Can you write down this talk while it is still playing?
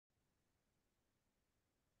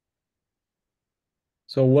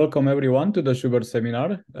So welcome everyone to the Schubert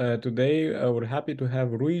seminar. Today we're happy to have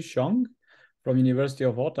Xiong from University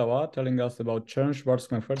of Ottawa telling us about Chern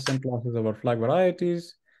Schwartz-MacPherson classes over flag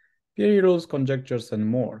varieties, Pieri rules, conjectures, and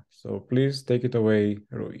more. So please take it away,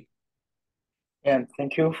 Rui. And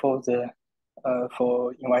thank you for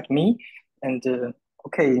inviting me. And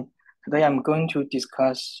okay, today I'm going to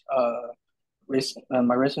discuss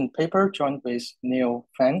my recent paper joined with Neil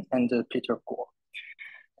Fan and Peter Gore.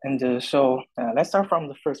 And so let's start from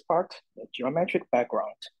the first part, the geometric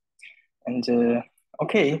background. And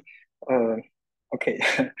okay, uh, okay,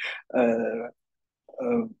 uh,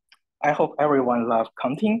 uh, I hope everyone loves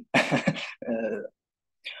counting.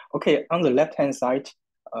 Okay, on the left-hand side,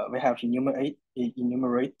 we have enumerating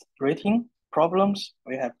problems.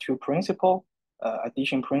 We have two principles,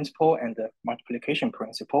 addition principle and the multiplication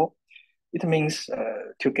principle. It means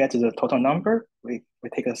to get the total number, we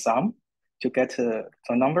take a sum. To get the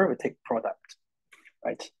number, we take product,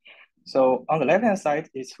 right? So on the left-hand side,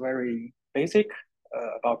 it's very basic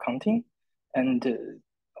about counting. And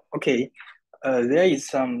okay, there is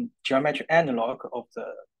some geometric analog of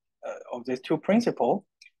these two principles.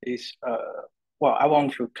 Well, I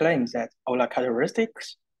want to claim that all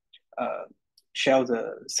characteristics share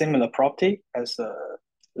the similar property as the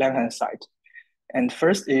left-hand side. And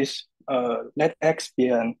first is let X be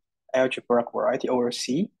an algebraic variety over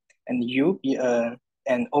C, and U be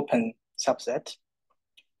an open subset.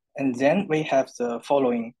 And then we have the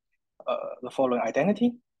following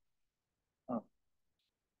identity.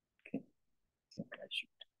 Okay.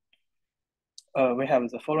 We have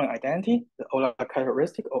the following identity: the Euler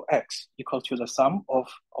characteristic of X equals to the sum of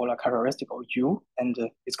Euler characteristic of U and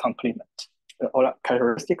its complement. The Euler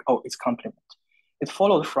characteristic of its complement. It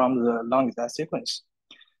follows from the long-exact sequence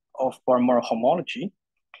of Born-Moore homology.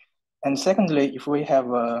 And secondly, if we have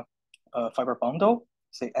a fiber bundle,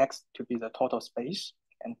 say X to be the total space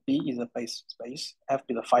and B is the base space, F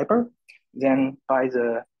be the fiber, then by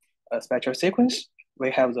the spectral sequence,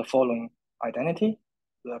 we have the following identity: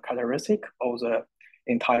 the characteristic of the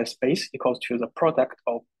entire space equals to the product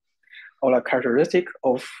of all the characteristic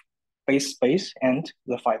of base space and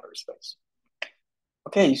the fiber space.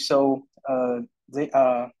 Okay, so they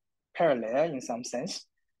are parallel in some sense,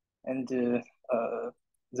 and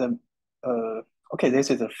okay, this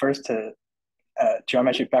is the first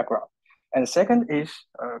geometric background, and the second is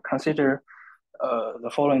consider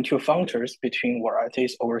the following two functors between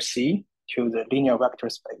varieties over C to the linear vector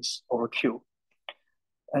space over Q.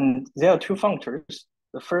 And there are two functors.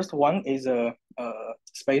 The first one is a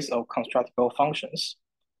space of constructible functions.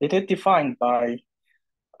 It is defined by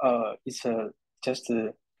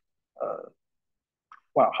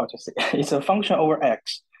well, how to say? It's a function over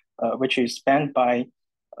X, which is spanned by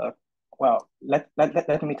well,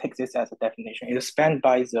 let me take this as a definition. It is spanned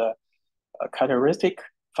by the characteristic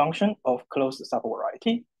function of closed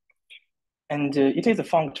subvariety, and it is a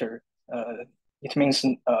functor. It means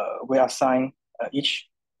we assign each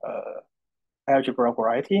algebra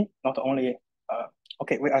variety, not only,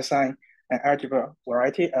 okay, we assign an algebra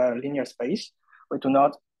variety a linear space. We do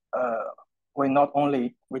not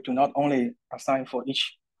only assign for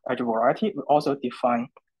each algebra variety, we also define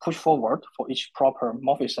push forward for each proper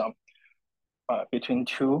morphism between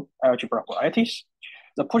two algebra varieties.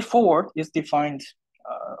 The push forward is defined,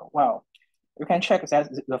 well, you can check that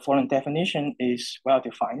the following definition is well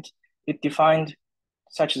defined. It defined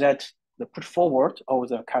such that the push forward of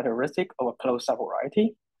the characteristic of a closed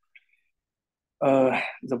subvariety,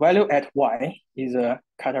 the value at Y is a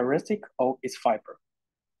characteristic of its fiber.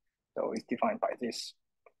 So it's defined by this.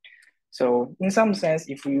 So in some sense,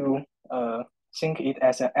 if you think it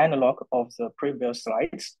as an analog of the previous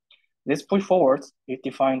slides, this push forward is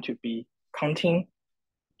defined to be counting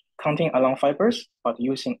along fibers, but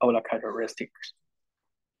using Euler characteristics.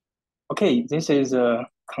 Okay, this is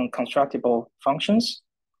constructible functions.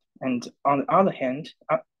 And on the other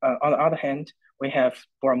hand, we have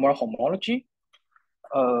Born-Moore homology.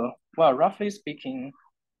 Well, roughly speaking,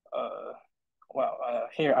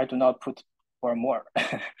 here I do not put Born-Moore.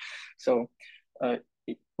 So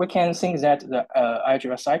we can think that the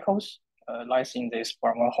algebra cycles lies in this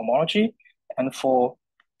Born-Moore homology, and for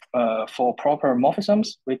proper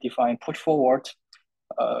morphisms, we define push forward.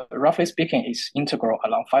 Roughly speaking, is integral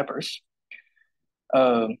along fibers.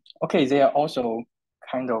 Okay, they are also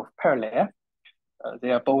kind of parallel.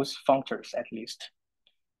 They are both functors at least.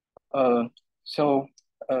 So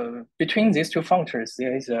between these two functors,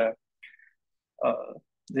 there is a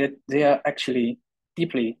they are actually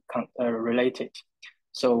deeply related.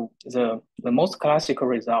 So the most classical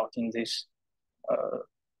result in this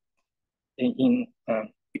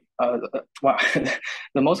well,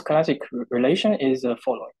 the most classic relation is the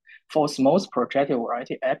following. For smooth projective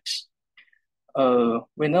variety X,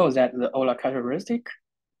 we know that the Euler characteristic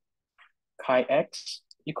chi X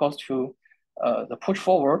equals to the push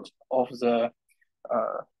forward of the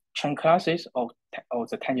Chern classes of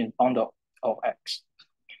the tangent bundle of X.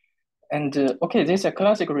 And okay, this is a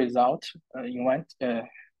classic result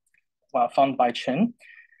found by Chern.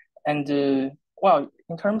 And well,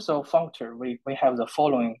 in terms of functor, we have the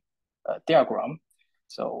following diagram.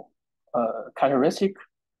 So characteristic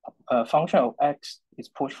function of X is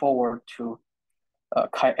pushed forward to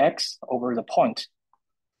chi X over the point.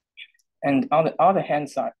 And on the other hand,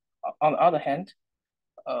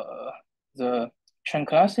 the Chern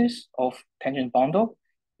classes of tangent bundle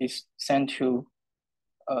is sent to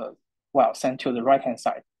the right hand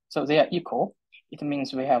side. So they are equal. It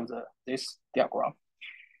means we have this diagram.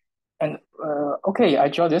 And okay, I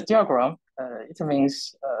draw this diagram. It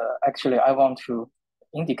means actually I want to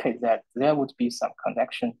indicate that there would be some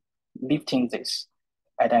connection lifting this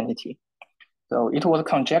identity. So it was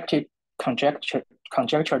conjectured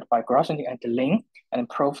by Grossening and Lin and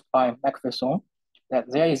proved by MacPherson that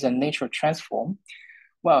there is a natural transform.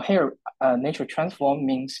 Well, here natural transform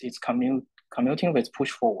means it's commuting with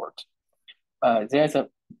push forward. There's a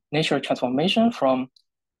natural transformation from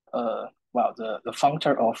the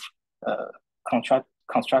functor of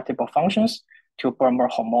constructible functions to Bernoulli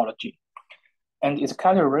homology, and it's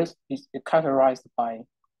characterized by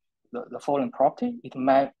the following property. It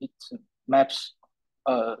maps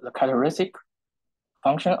the characteristic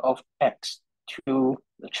function of X to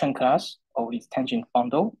the Chern class of its tangent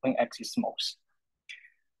bundle when X is smooth.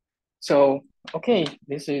 So okay,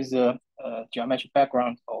 this is the geometric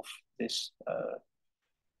background of this.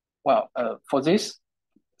 For this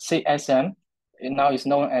CSM, it now is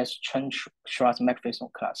known as Chern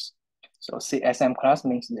Schwartz-MacPherson class. So CSM class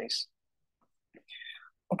means this.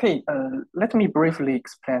 Okay, let me briefly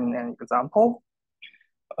explain an example.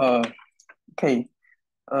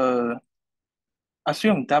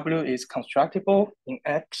 Assume W is constructible in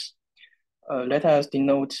X. Let us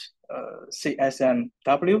denote CSM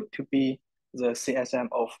W to be the CSM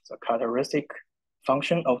of the characteristic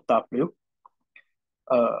function of W.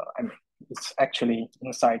 It's actually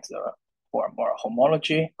inside the Bernoulli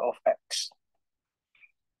homology of X.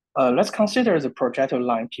 Let's consider the projective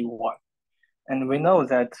line P1. And we know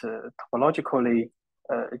that topologically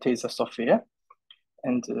it is a sphere.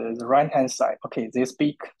 And the right-hand side, okay, this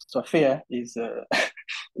big sphere is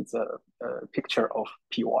it's a picture of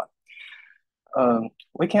P1.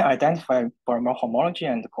 We can identify Bernoulli homology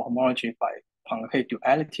and cohomology by Poincare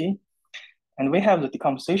duality. And we have the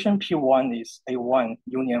decomposition P1 is A1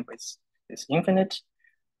 union with this infinite.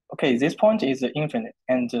 Okay, this point is infinite,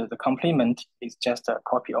 and the complement is just a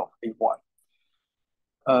copy of A1.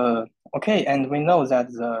 Okay, and we know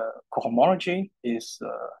that the cohomology is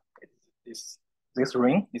this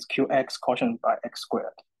ring is Qx quotient by x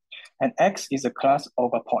squared, and X is a class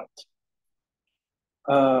of a point.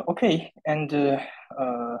 Okay, and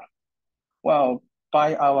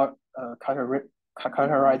by our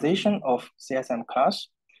characterization of CSM class,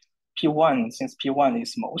 P1, since P1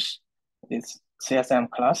 is smooth, this CSM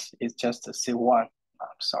class is just a C1. I'm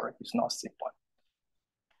sorry, it's not C1.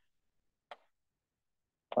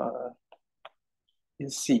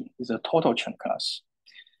 Is C, is a total Chern class.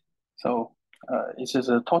 So it is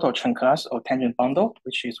a total Chern class of tangent bundle,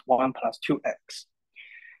 which is 1 plus 2x.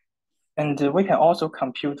 And we can also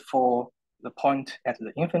compute for the point at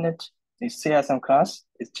the infinite. The CSM class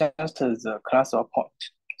is just the class of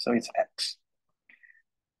point, so it's x.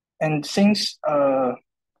 And since,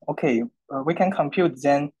 we can compute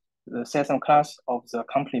then the CSM class of the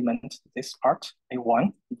complement, this part,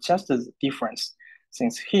 A1, it's just the difference.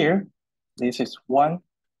 Since here, this is 1p,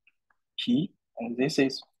 and this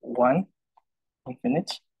is 1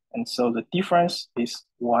 infinite, and so the difference is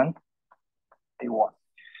 1 A1.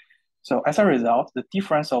 So as a result, the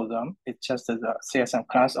difference of them is just the CSM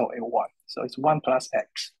class of A1. So it's 1 plus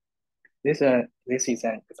x. This is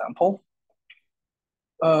an example.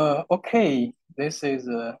 Okay, this is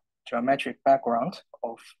a geometric background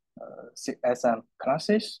of CSM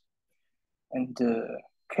classes. And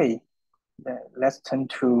let's turn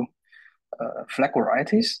to flag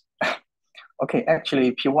varieties. Okay,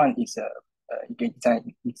 actually P1 is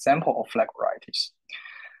an example of flag varieties.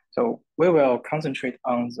 So we will concentrate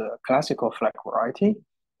on the classical flag variety.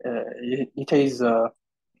 It is a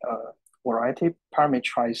variety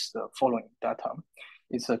parameterized the following data.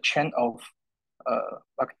 It's a chain of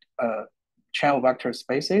vector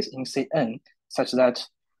spaces in Cn such that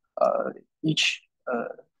each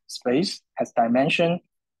space has dimension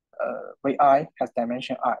Vi has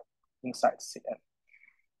dimension I. inside CM.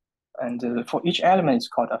 And for each element, it's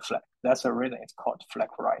called a flag. That's the reason it's called flag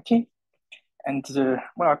variety. And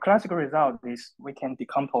well, our classical result is we can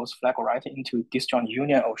decompose flag variety into disjoint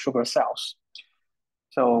union of Schubert cells.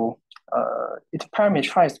 So it's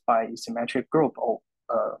parameterized by symmetric group or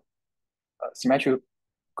symmetric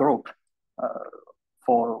group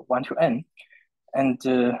for 1 to n. And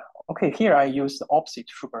okay, here I use the opposite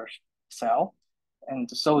Schubert cell, and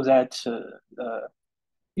so that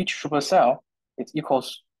each Schubert cell is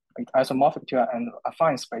equals isomorphic to an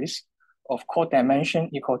affine space of codimension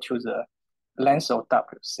equal to the length of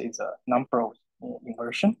W, say the number of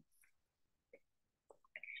inversion.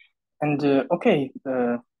 And okay,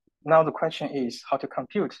 now the question is how to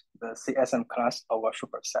compute the CSM class of a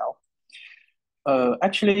Schubert cell.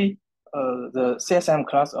 Actually, the CSM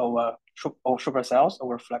class of Schubert cells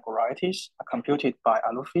over flag varieties are computed by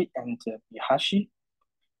Alufi and Mihashi.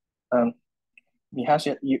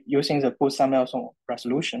 Mihashi using the Booth-Samuelson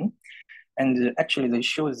resolution. And actually, they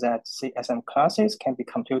show that CSM classes can be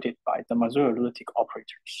computed by the Mazur-Lutic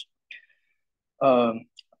operators.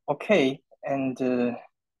 Okay, and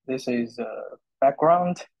this is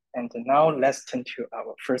background. And now let's turn to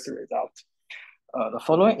our first result. The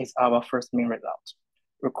following is our first main result.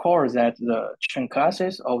 Recall that the Chern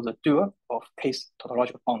classes of the dual of case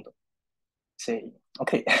tautological bundle. Say,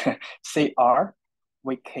 okay, say R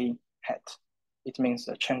with K hat. It means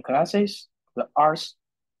the Chern classes, the R's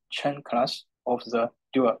Chern class of the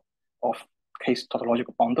dual of case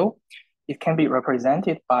tautological bundle. It can be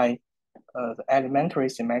represented by the elementary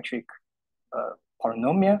symmetric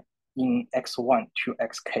polynomial in x1 to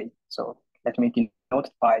xk. So let me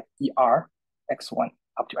denote by ER x1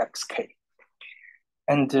 up to xk.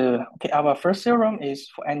 And okay, our first theorem is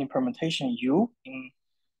for any permutation U in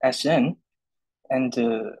Sn. And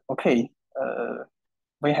okay,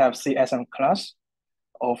 we have CSM class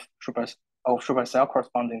of Schubert cell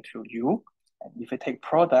corresponding to U. And if we take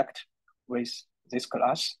product with this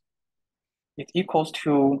class, it equals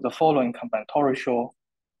to the following combinatorial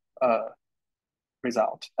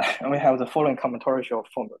result. And we have the following combinatorial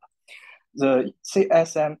formula. The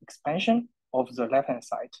CSM expansion of the left-hand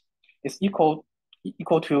side is equal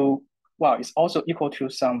to, well, it's also equal to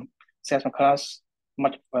some CSM class.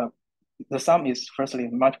 The sum is firstly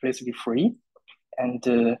multiplicity free,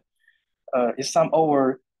 and it's sum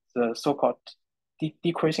over the so-called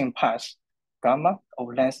decreasing path gamma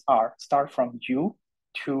of length R start from U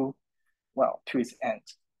to, well, to its end.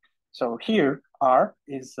 So here R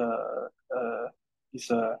is a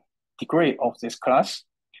degree of this class,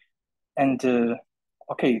 and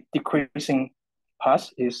okay, decreasing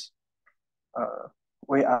path is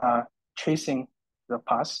we are tracing the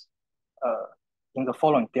path in the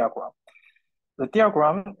following diagram. The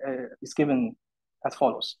diagram is given as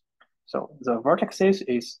follows. So the vertices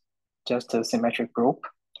is just a symmetric group,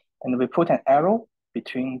 and we put an arrow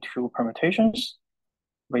between two permutations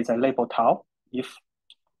with a label tau. If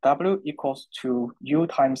W equals to U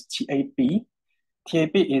times TAB,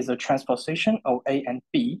 TAB is a transposition of A and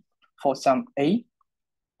B for some A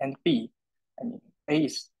and B. I mean, A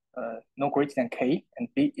is no greater than K, and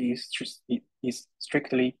B is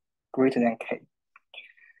strictly greater than K.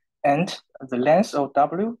 And the length of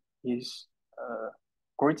W is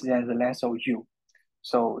greater than the length of U.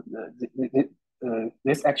 So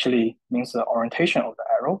this actually means the orientation of the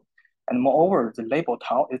arrow. And moreover, the label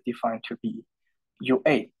tau is defined to be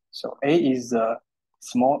UA. So A is the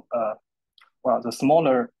the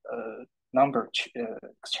smaller number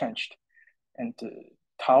exchanged, and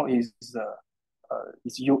tau is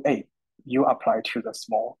UA. U applied to the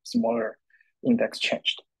smaller index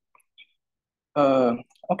changed.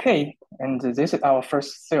 Okay, and this is our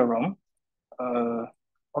first theorem.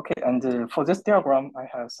 Okay, and for this diagram, I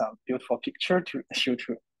have some beautiful picture to show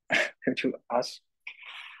to us.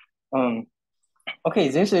 Okay,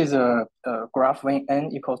 this is a graph when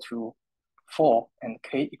n equals to 4 and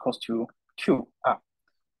k equals to 2.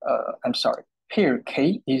 I'm sorry. Here,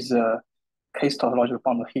 k is a case tautological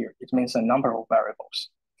bundle here. It means a number of variables.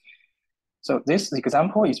 So this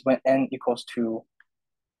example is when n equals to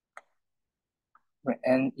 4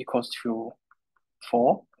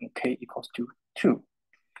 and k equals to 2.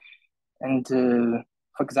 And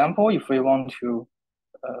for example, if we want to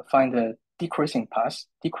find a decreasing path,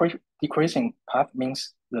 decreasing path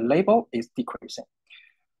means the label is decreasing.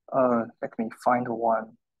 Let me find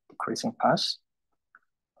one decreasing path.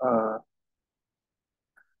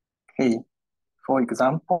 Okay, for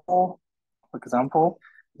example,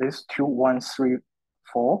 this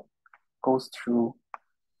 2134 goes to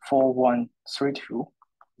 4132.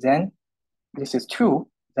 Then this is 2.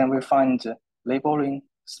 Then we find labeling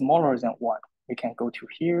smaller than 1. We can go to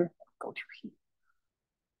here, go to here.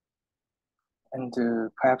 And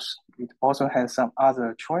perhaps it also has some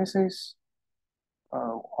other choices.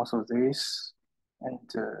 Also this and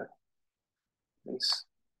this.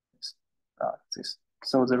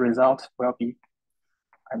 So the result will be,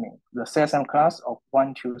 the CSM class of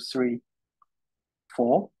 1, 2, 3,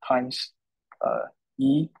 4 times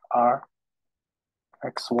E, R,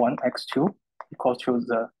 X1, X2 equals to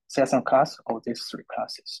the CSM class of these 3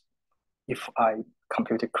 classes, if I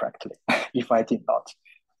computed correctly, if I did not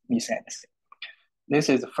miss anything. This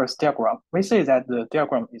is the first diagram. We say that the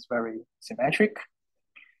diagram is very symmetric.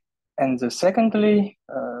 And secondly,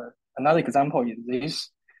 another example is this.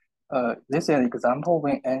 This is an example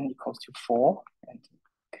when n equals to 4 and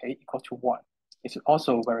k equals to 1. It's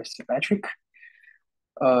also very symmetric.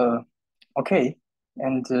 Okay,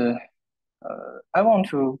 and I want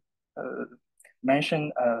to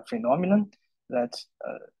mention a phenomenon that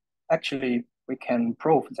actually we can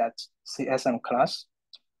prove that CSM class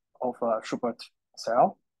of a Schubert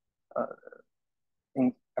cell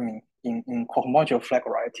in cohomology flag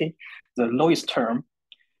variety, the lowest term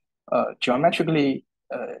geometrically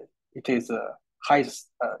it is highest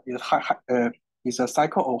is a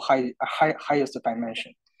cycle of highest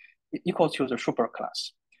dimension equal to the Schubert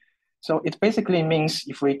class. So it basically means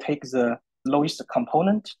if we take the lowest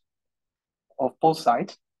component of both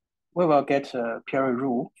sides, we will get a Pieri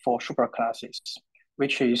rule for Schubert classes,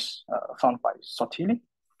 which is found by Sottili.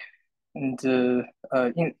 And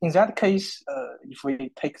in that case, if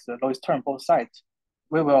we take the lowest term both sides,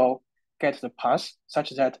 we will get the path such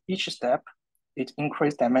that each step it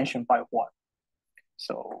increase dimension by 1.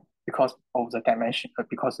 So because of the dimension,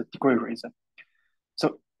 because of the degree reason.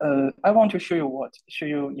 So I want to show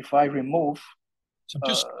you if I remove. So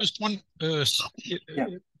just one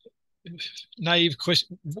naive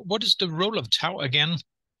question. What is the role of tau again?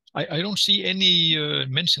 I don't see any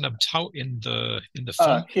mention of tau in the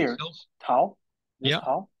form here itself. Tau. This Yeah.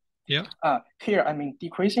 Tau. Yeah. Here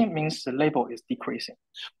decreasing means the label is decreasing.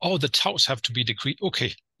 Oh, the taus have to be decreased.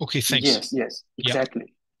 Okay. Okay. Thanks. Yes. Exactly.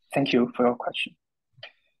 Yeah. Thank you for your question.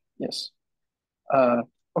 Yes.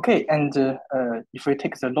 Okay, and if we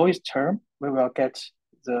take the lowest term, we will get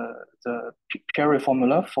the Pieri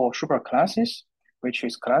formula for Schubert classes, which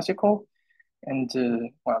is classical, and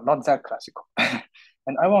well, not that classical.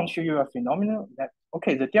 And I want to show you a phenomenon that,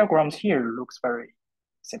 okay, the diagrams here looks very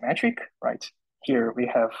symmetric, right? Here we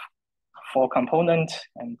have 4 components,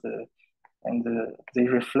 and they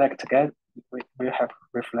reflect together. We have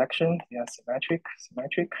reflection, yeah, symmetric.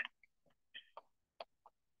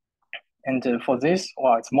 And for this,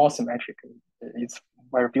 well, it's more symmetric. It's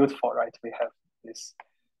very beautiful, right? We have this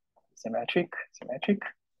symmetric.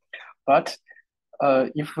 But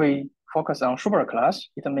if we focus on Schubert class,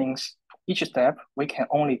 it means each step we can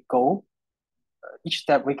only go. Each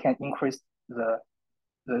step we can increase the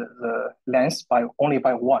length by only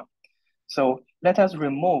by 1. So let us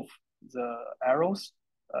remove the arrows,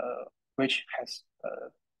 which has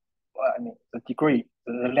the degree,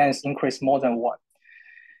 the length increase more than 1.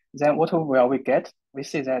 Then what will we get? We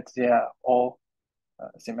see that they are all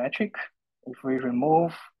symmetric. If we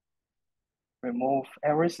remove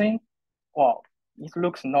everything, well, it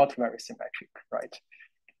looks not very symmetric, right?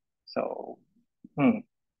 So,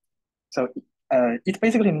 it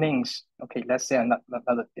basically means, okay, let's say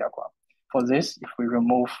another diagram. For this, if we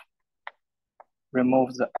remove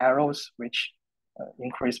the arrows which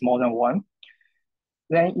increase more than 1,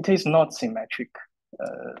 then it is not symmetric,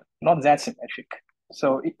 not that symmetric.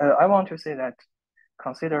 So I want to say that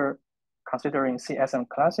considering CSM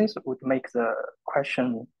classes would make the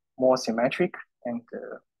question more symmetric, and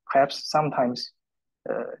perhaps sometimes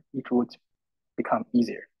it would become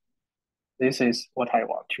easier. This is what I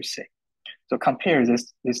want to say. So compare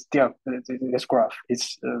this graph.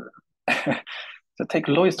 It's the take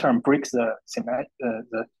lowest term breaks the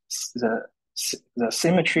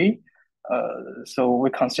symmetry. So we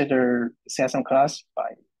consider CSM class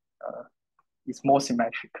by it's more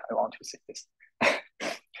symmetric. I want to say this.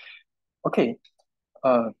 Okay.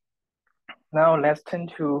 Now let's turn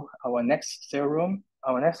to our next theorem.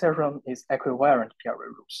 Our next theorem is equivariant Pieri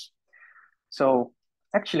rules. So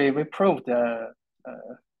actually, we proved the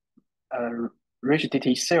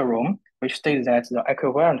rigidity theorem, which states that the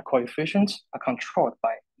equivariant coefficients are controlled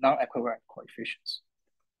by non-equivariant coefficients.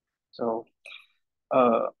 So,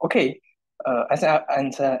 okay, as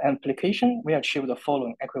an application, we achieve the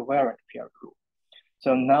following equivariant Pieri rule.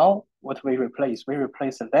 So now what we replace? We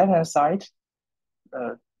replace the left-hand side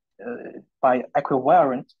by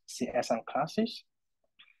equivariant CSM classes.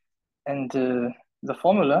 And the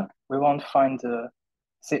formula, we want to find the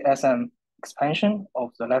CSM expansion of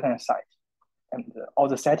the left-hand side. and all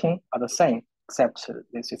the settings are the same, except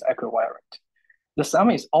this is equivariant. The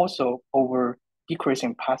sum is also over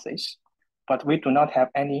decreasing passes, but we do not have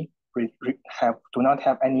any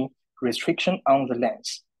restriction on the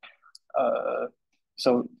length.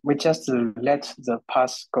 So we just let the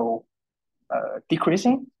pass go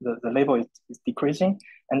decreasing. The label is decreasing,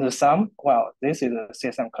 and the sum, well, this is a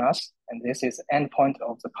CSM class, and this is endpoint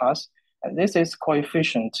of the pass, and this is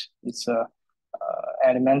coefficient. It's a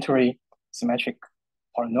elementary symmetric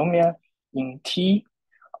polynomial in T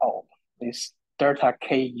of this delta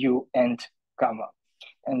K, U, and gamma.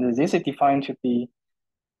 And this is defined to be,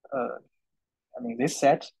 this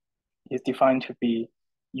set is defined to be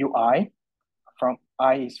UI from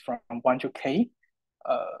I is from 1 to K,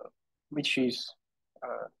 which is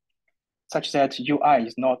such that UI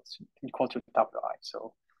is not equal to WI.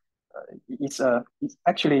 So it's an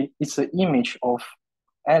image of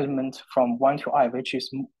element from 1 to I, which is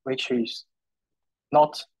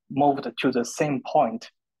not moved to the same point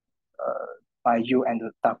by U and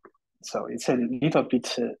W. So it's a little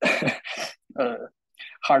bit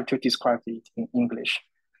hard to describe it in English.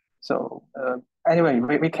 So anyway,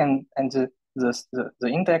 we can, and the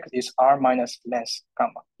index is R minus length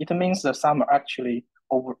gamma. It means the sum are actually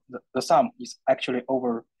over, the sum is actually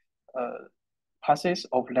over passes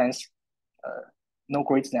of length no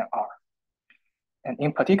greater than R. And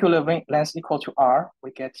in particular, when length equal to R,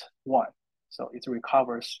 we get 1. So it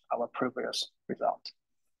recovers our previous result.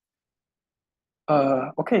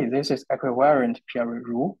 Okay, this is equivariant Pieri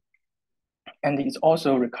rule. And it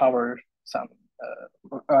also recovers some,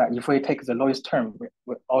 if we take the lowest term,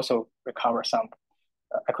 we also recover some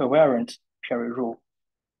equivariant Pieri rule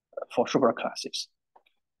for Schubert classes.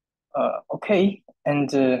 Okay,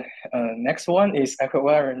 and next one is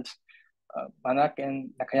equivariant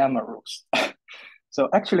Murnaghan-Nakayama rules. So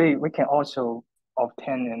actually, we can also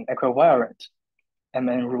obtain an equivariant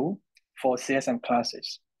MN rule for CSM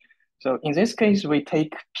classes. So in this case, we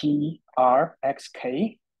take P, R, X,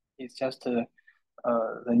 K. It's just the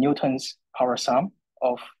Newton's power sum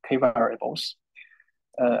of K variables.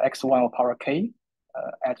 X1 of power K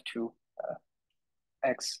add to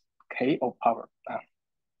XK of power,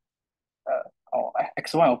 or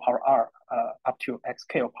X1 of power R up to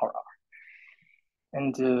XK of power R.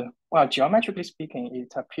 And well, geometrically speaking,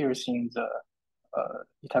 it appears in the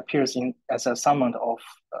as a summand of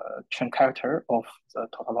Chern character of the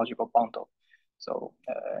tautological bundle. So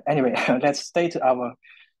anyway, let's state our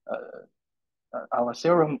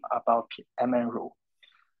theorem about MN rule.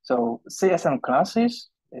 So CSM classes,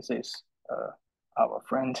 this is our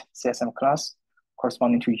friend CSM class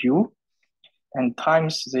corresponding to U, and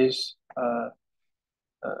times this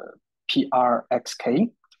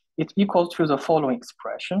PRXK, it equals to the following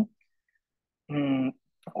expression.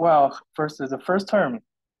 Well, first, the first term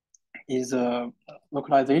is a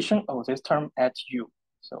localization of this term at U.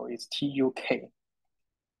 So it's TUK.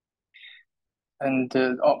 And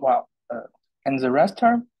and the rest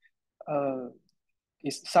term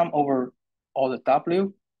is sum over all the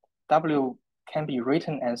W. W can be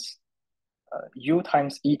written as U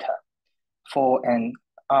times eta for an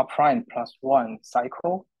R prime plus 1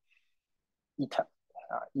 cycle. Eta.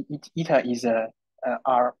 Eta is a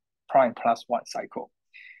R prime plus 1 cycle.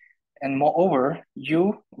 And moreover,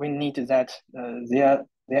 U, we need that there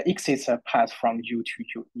exists a path from U to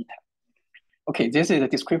U eta. Okay, this is a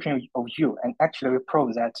description of U, and actually we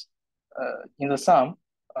prove that in the sum,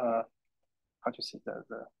 how to say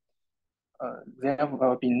there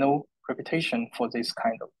will be no repetition for this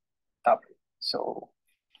kind of W. So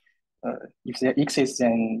if there exists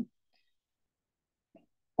then,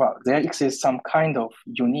 well, there exists some kind of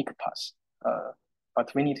unique path,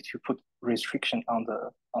 but we need to put restriction on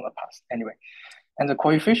the path anyway. And the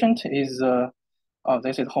coefficient is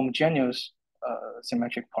this is homogeneous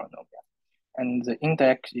symmetric polynomial, and the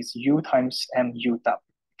index is U times MUW.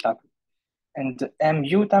 And the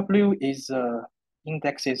MUW is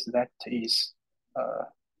indexes that is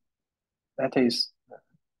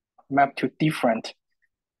mapped to different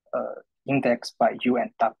index by U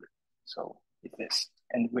and W. So it's this,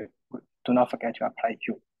 and we do not forget to apply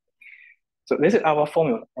U. So this is our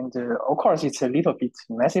formula, and of course it's a little bit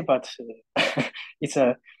messy, but it's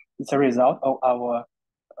a result of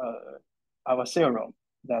our theorem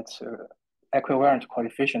that equivariant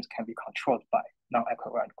coefficients can be controlled by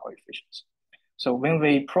non-equivariant coefficients. So when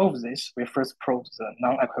we prove this, we first prove the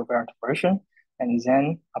non-equivariant version, and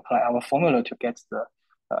then apply our formula to get the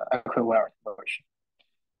equivariant version.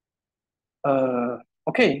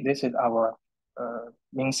 Okay, this is our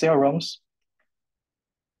main theorems.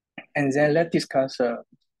 And then let's discuss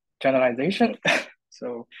generalization.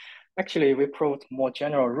 So actually we proved more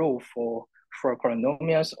general rule for Schur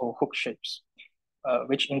polynomials or hook shapes,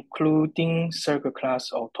 which including circle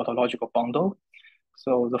class or tautological bundle.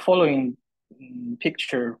 So the following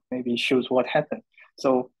picture maybe shows what happened.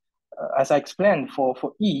 So as I explained, for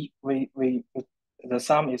E, the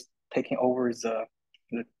sum is taking over the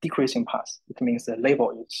decreasing path. It means the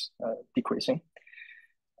label is decreasing.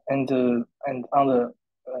 And on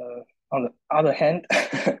the other hand,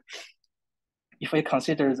 if we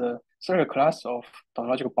consider the circle class of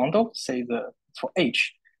tautological bundle, say for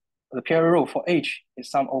H, the Pieri rule for H is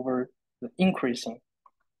sum over the increasing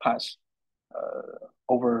path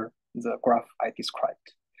over the graph I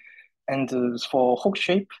described. And for hook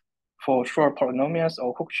shape, for Schur polynomials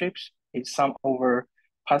or hook shapes, it's sum over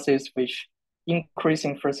paths which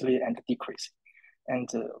increasing firstly and decreasing. And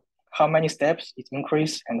how many steps it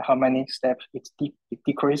increases and how many steps it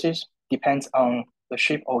decreases depends on the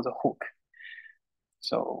shape of the hook.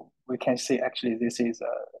 So we can say actually this is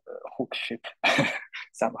a hook shape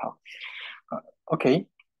somehow. Okay,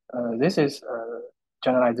 this is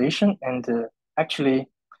generalization, and actually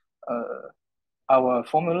our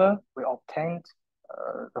formula we obtained,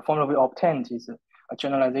 the formula we obtained is a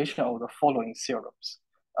generalization of the following theorems.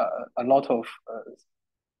 A lot of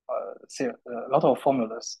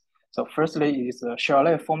formulas. So firstly is the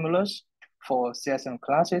Charlet formulas for CSM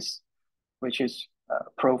classes, which is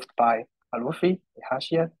proved by Alufi,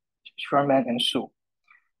 Ihashia, Sherman, and Su.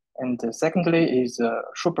 And secondly is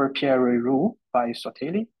Schubert Pieri rule by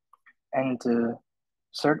Sotelli. And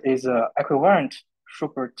third is equivariant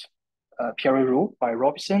Schubert Pieri rule by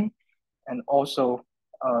Robson, and also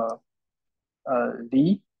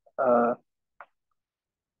Li,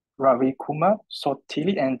 Ravikumar,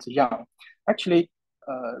 Sotelli, and Xiong. Actually,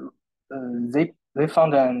 they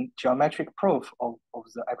found a geometric proof of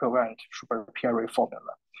the equivariant Schubert Pieri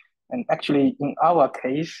formula. And actually, in our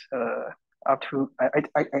case, up to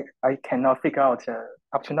I cannot figure out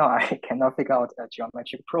up to now I cannot figure out a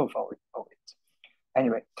geometric proof of it.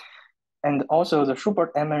 Anyway, and also the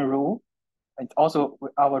Schubert Eman rule, and also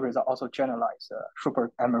our result also generalize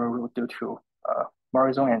Schubert Eman rule due to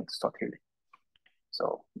Morrison and Sotelli.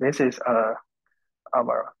 So this is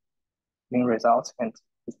our main results and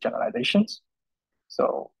its generalizations.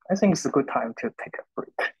 So I think it's a good time to take a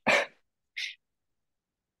break.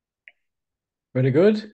 Very good.